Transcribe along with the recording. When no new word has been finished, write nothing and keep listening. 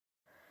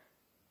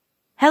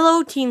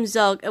Hello Team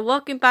Zug and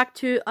welcome back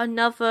to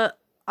another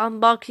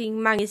unboxing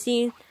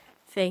magazine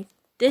thing.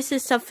 This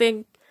is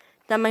something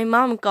that my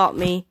mom got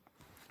me.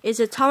 It's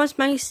a Thomas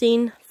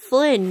magazine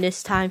Flynn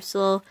this time,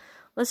 so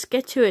let's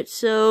get to it.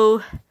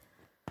 So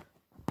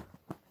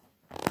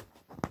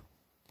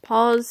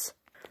pause.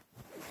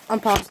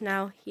 Unpause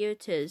now. Here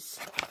it is.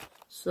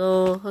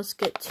 So let's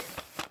get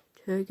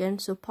to it again.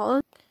 So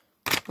pause.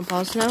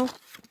 Unpause now.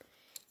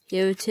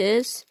 Here it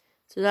is.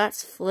 So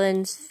that's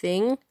Flynn's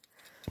thing.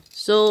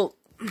 So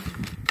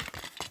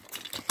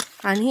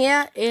and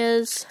here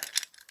is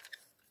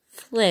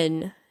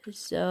Flynn.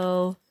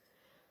 So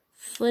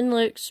Flynn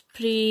looks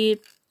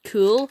pretty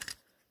cool.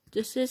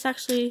 This is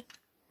actually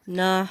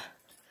so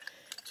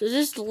this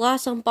is the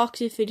last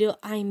unboxing video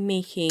I'm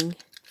making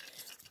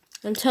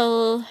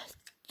until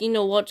you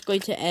know what's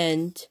going to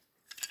end.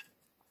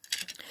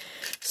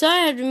 So I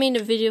haven't made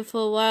a video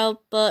for a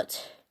while,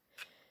 but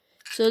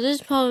so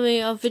this is probably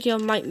a video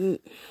so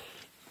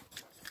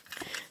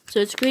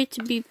it's great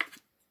to be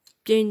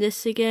doing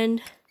this again.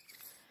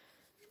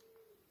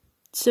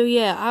 So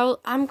yeah,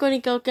 I'm gonna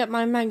go get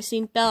my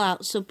magazine bell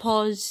out. So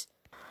pause.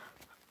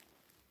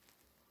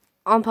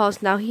 On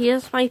pause now.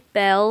 Here's my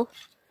bell,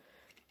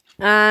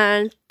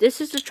 and this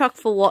is the truck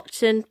for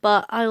Watson,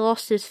 but I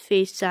lost his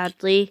face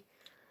sadly.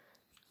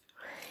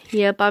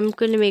 Yeah, but I'm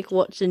gonna make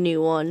Watson a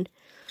new one.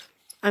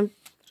 I'm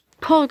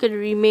probably gonna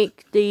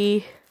remake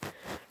the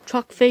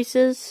truck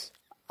faces.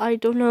 I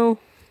don't know,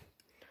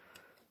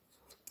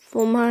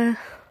 for my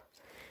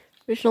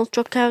original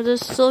truck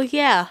characters. So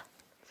yeah,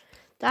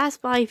 that's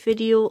my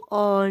video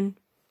on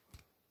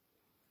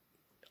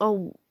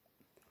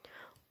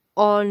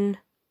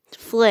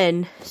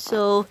Flynn.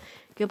 So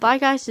goodbye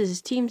guys, this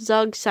is Team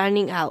Zug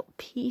signing out.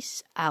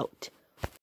 Peace out.